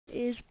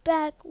is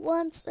back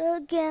once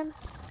again.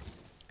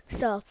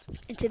 So,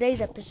 in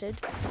today's episode,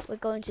 we're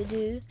going to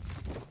do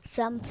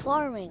some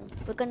farming.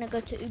 We're gonna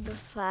go to Uber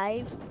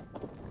 5.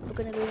 We're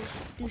gonna go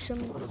do some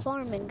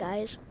farming,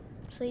 guys.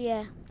 So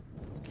yeah,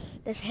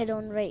 let's head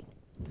on right.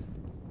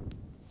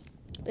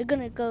 We're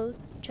gonna go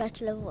try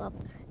to level up.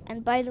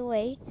 And by the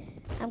way,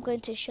 I'm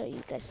going to show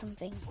you guys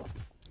something.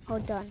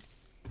 Hold on.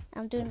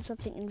 I'm doing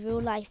something in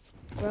real life,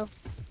 bro.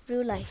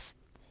 Real life.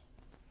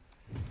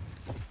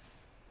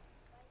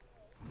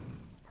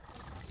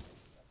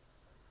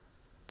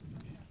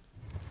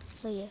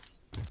 So yeah.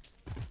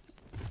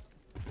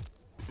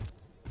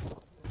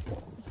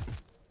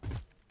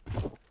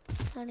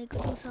 I need to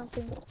do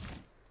something.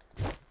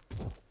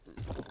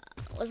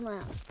 Where's my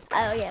house?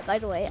 Oh yeah, by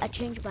the way, I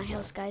changed my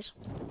house, guys.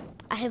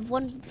 I have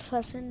one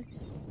person.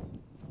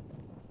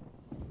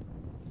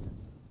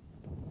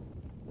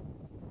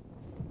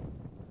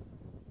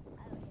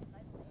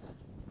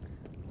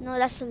 No,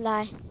 that's a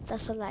lie.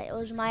 That's a lie. It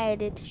was my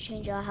idea to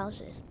change our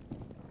houses.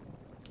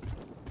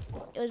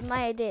 It was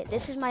my idea.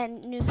 This is my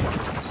new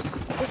house.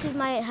 This is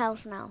my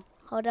house now.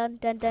 Hold on.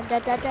 Dun, dun,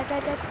 dun, dun, dun,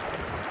 dun, dun.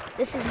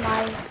 This is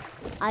my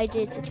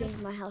idea to change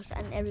my house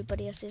and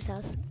everybody else's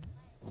house.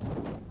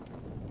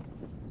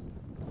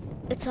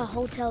 It's a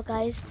hotel,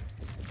 guys.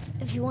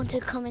 If you want to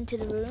come into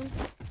the room,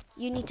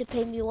 you need to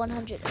pay me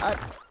 100.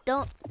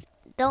 Don't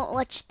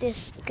watch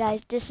this,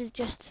 guys. This is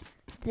just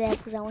there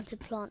because I want to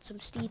plant some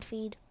seed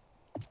feed.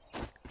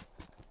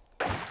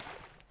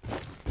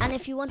 And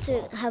if you want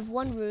to have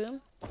one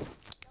room,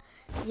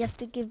 you have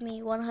to give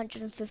me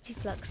 150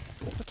 flux.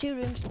 For 2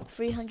 rooms,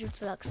 300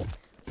 flux.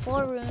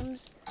 4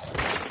 rooms.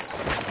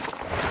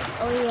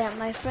 Oh yeah,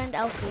 my friend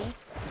Alfie.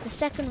 The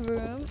second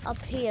room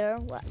up here,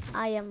 where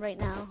I am right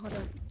now. Hold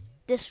on.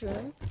 This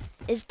room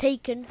is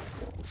taken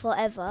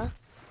forever.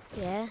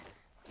 Yeah.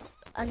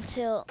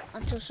 Until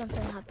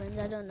something happens.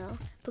 I don't know.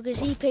 Because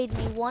he paid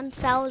me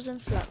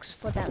 1,000 flux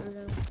for that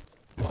room.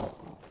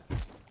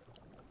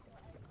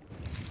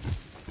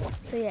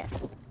 So yeah.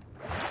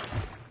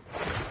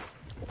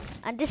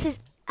 And this is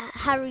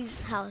Harry's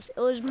house. It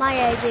was my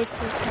idea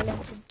to tell him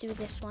to do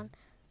this one.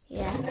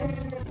 Yeah.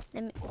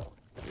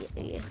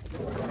 Yeah,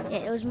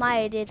 it was my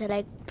idea to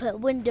like put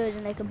windows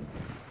and like a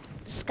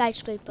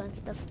skyscraper and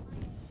stuff.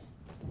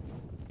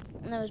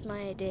 And that was my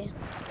idea.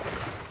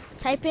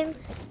 Type in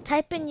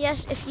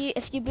yes if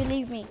you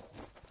believe me.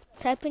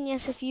 Type in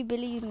yes if you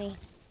believe me.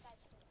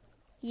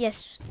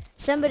 Yes.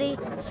 Somebody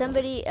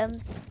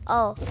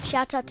oh,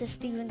 shout out to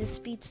Steven the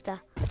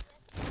Speedster.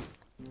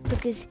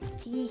 Because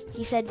he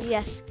said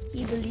yes,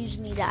 he believes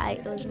me that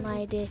it was my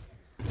idea.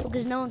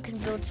 Because no one can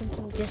build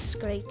something this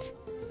great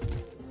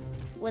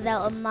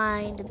without a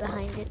mind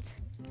behind it.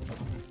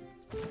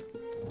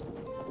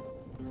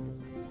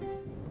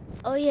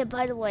 Oh yeah,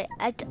 by the way,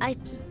 I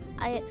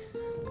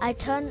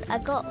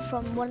got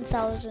from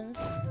 1,000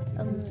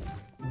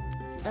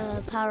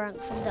 power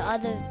rank from the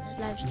other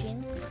live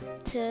stream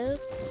to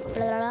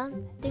blah, blah,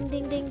 ding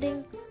ding ding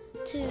ding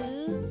to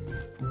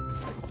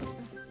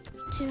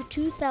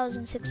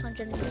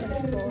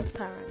 2,674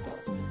 power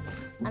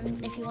rank.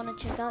 And if you want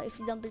to check out, if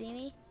you don't believe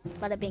me,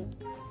 bada bing.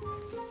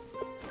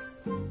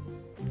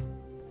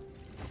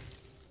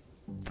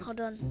 Hold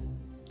on,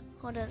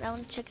 I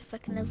want to check if I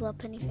can level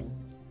up anything.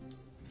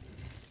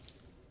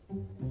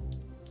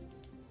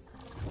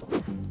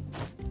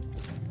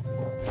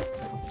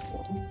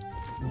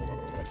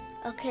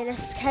 Okay,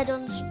 let's head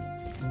on.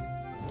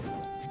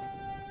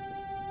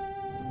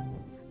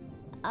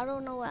 I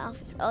don't know where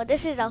Alfie's. Oh,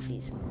 this is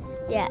Alfie's.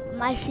 Yeah,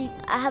 I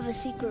have a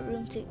secret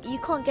room too. You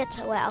can't get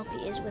to where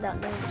Alfie is without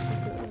knowing the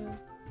secret room.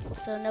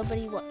 So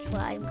nobody watch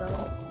where I'm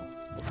going.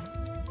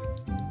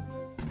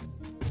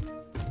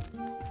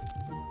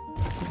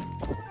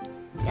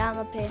 Yeah, I'm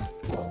up here.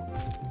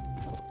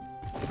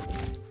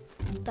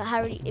 But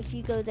Harry, if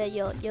you go there,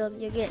 you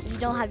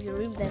don't have your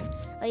room then.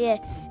 Oh yeah,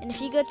 and if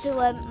you go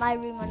to my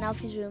room and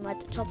Alfie's room at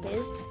the top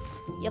is,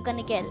 you're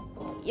gonna get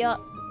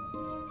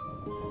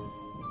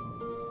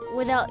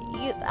without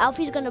you.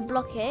 Alfie's gonna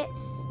block it,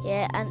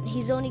 yeah, and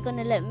he's only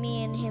gonna let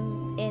me and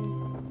him in.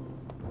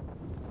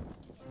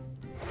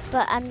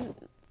 But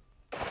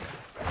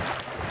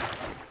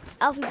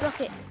Alfie,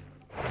 block it.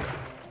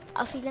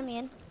 Alfie, let me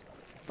in.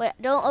 Wait,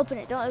 don't open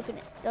it.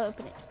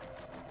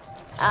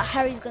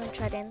 Harry's gonna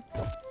try then.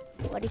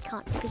 But he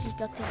can't because he's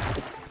blocked in.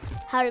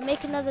 Harry,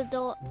 make another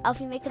door.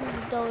 Alfie, make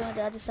another door on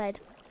the other side.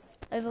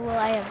 Over where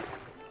I am.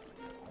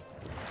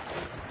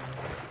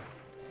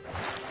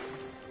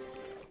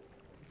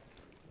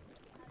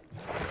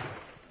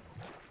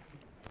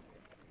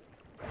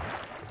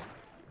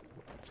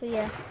 So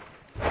yeah.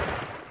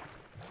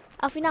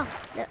 Alfie, now.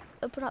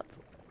 Open up.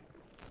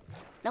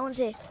 No one's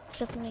here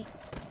except for me.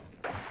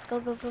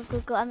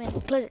 Go. I'm in.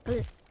 Close it.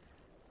 There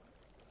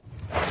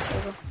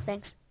we go.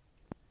 Thanks.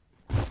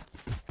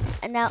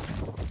 And now,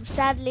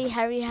 sadly,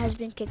 Harry has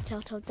been kicked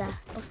out of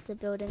the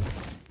building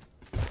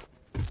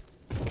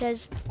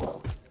because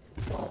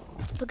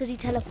he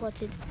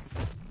teleported.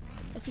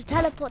 If you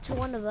teleport to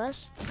one of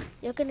us,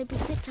 you're gonna be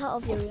kicked out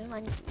of your room,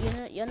 and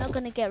you're not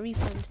gonna get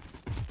refund.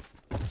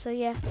 So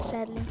yeah,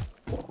 sadly.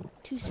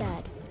 Too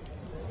sad.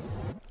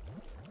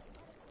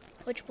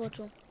 Which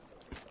portal?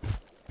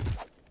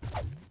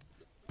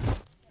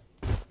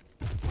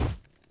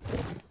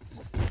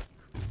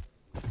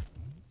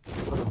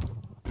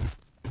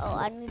 Oh,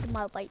 I need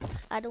my bike.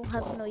 I don't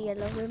have no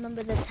yellow.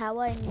 Remember the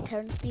tower in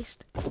Terrence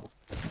Beast?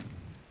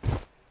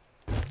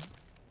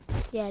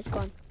 Yeah, it's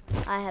gone.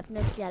 I have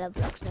no yellow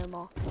blocks no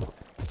more.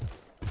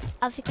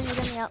 Alfie, can you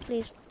get me out,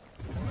 please?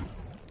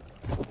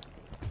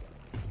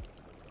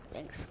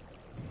 Thanks.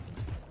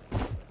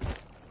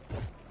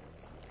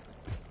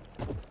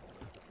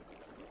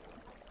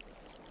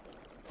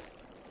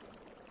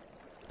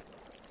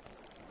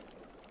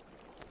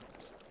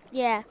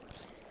 Yeah.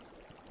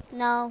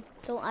 No,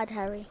 don't add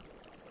Harry.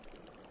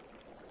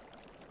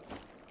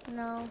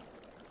 No.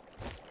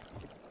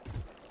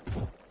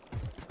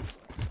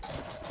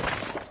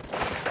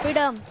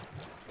 Freedom!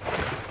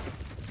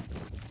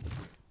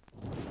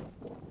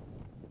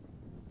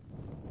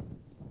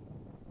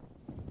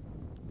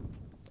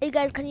 Hey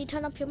guys, can you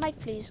turn up your mic,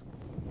 please?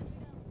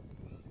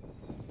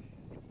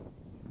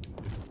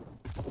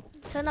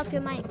 Turn up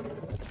your mic.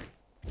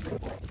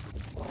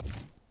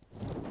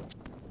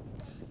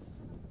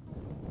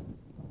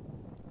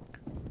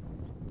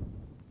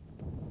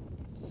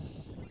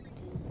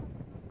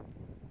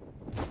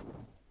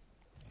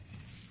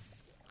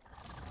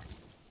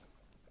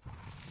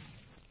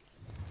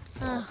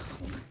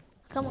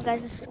 Come on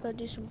guys, let's go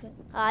do something.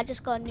 I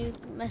just got a new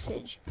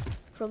message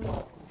from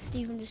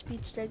Steven the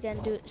Speedster again,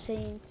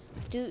 saying,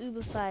 do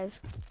Uber 5.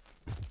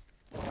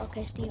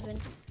 Okay, Steven,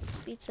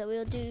 Speedster,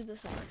 we'll do Uber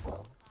 5.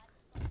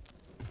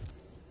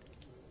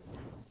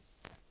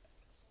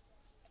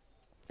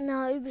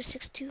 No, Uber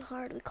 6 too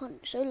hard, we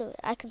can't solo it.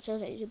 I can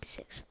solo it, Uber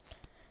 6.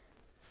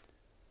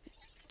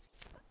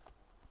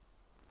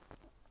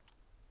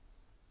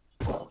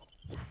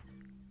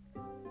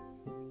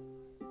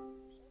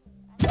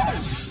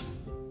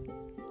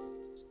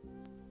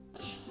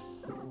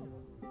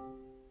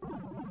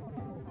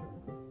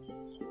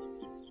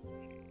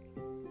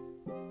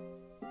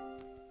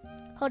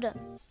 Hold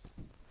on.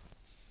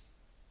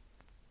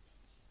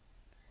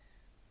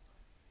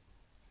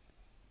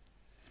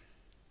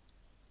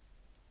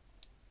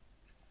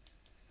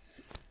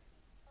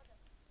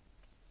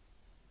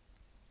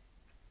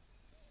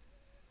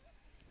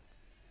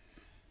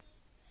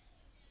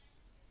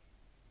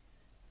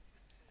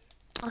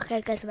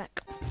 Okay guys, we're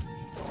back.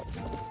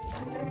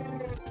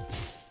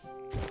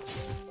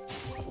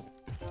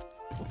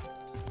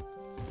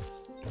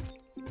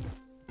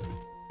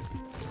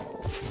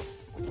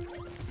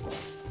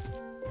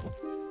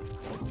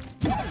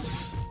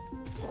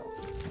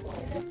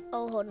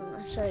 Oh, hold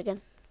on, sorry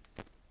again.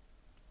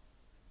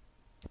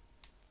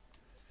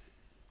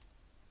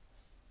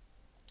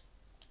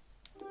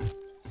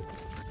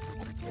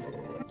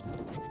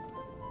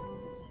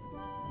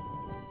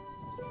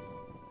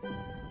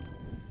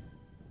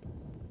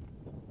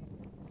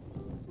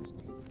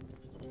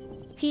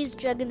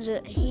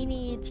 He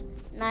needs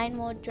 9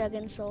 more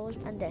dragon souls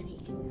and then he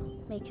can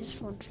make his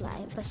phone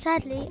fly. But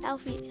sadly,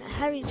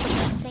 Harry's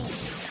gonna faint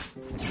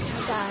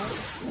and die.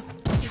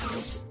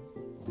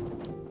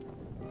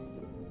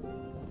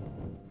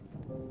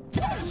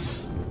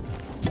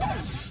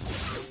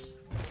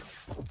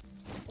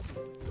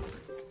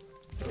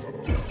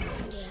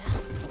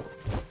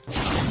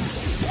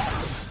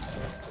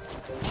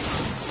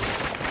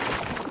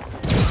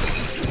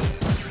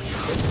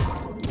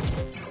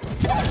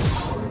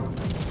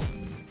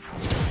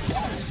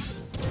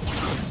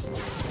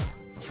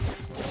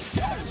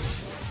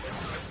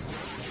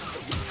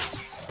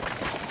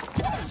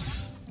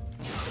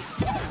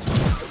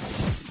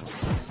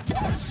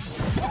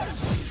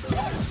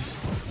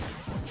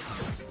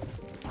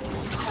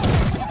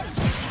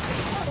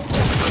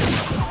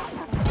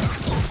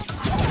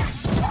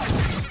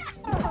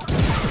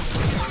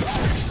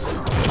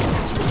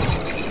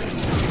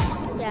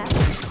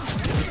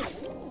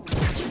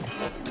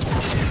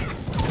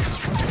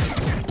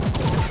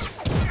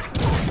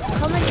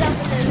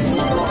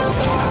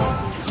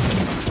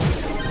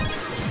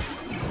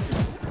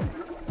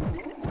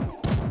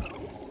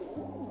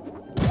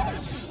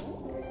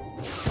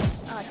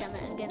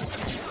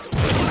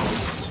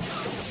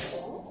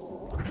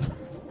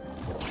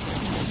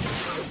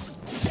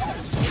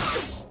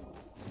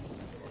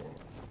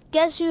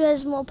 Guess who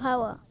has more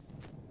power?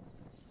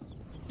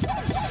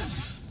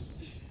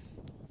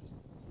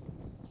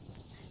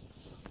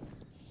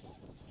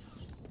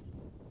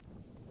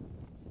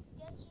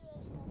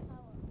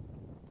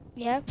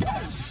 Yeah.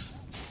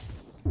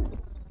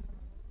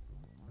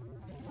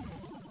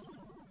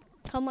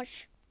 How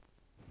much?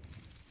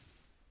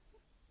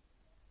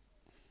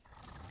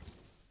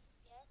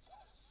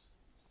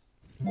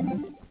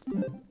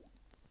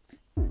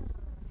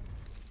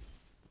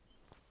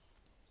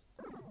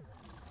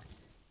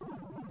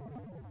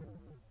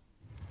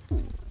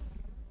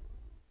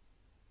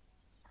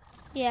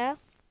 Yeah.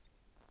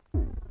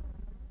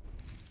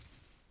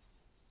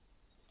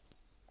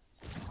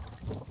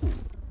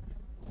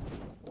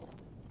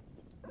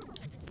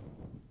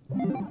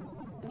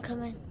 I'm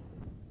coming.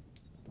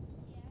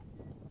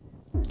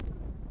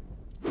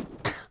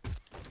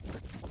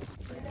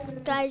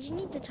 Guys, you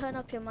need to turn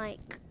up your mic.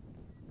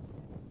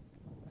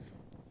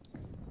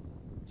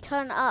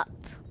 Turn up.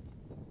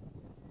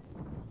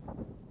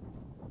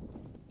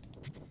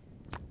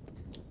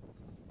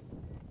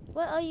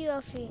 Where are you,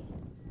 Alfie?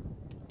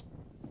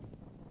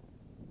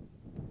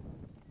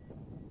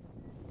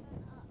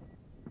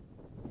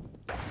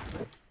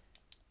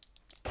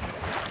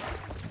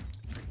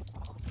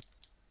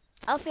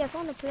 Alfie, I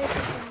found a place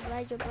you can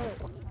ride your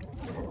boat.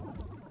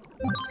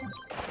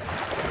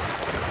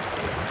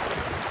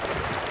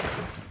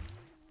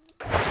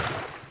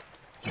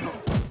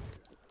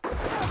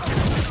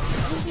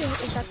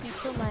 If I can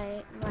kill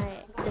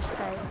this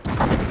guy.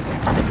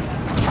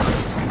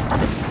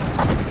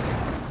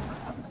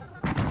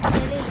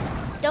 Really?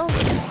 Don't.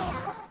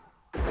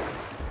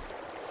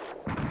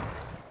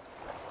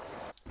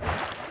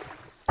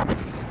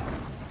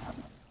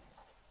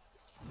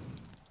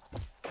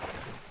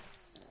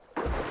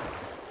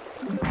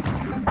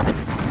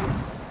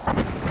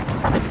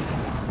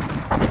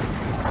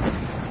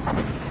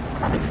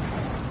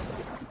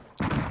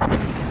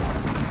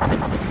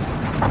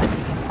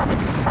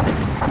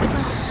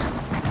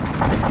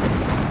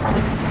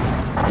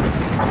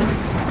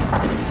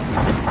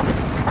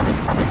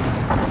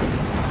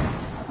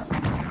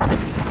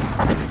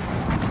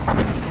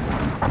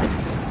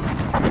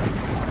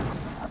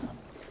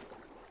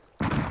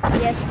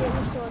 Yes, they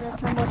will sort of.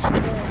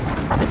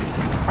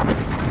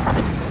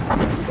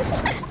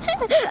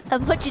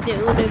 I'm watching it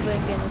all over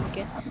again and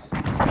again.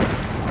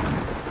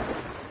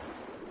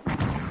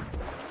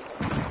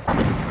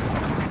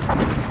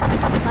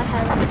 Bye,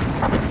 Harry.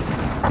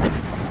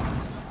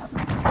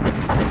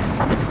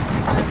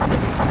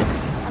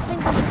 I think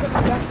this is going to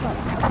wrap up.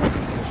 I think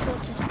this is the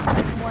shortest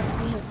one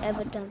we have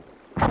ever done.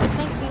 So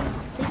thank you.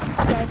 Please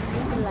subscribe and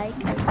leave a like.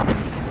 And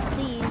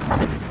please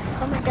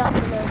comment down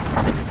below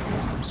if you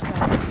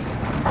subscribe.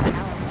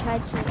 I'll try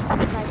to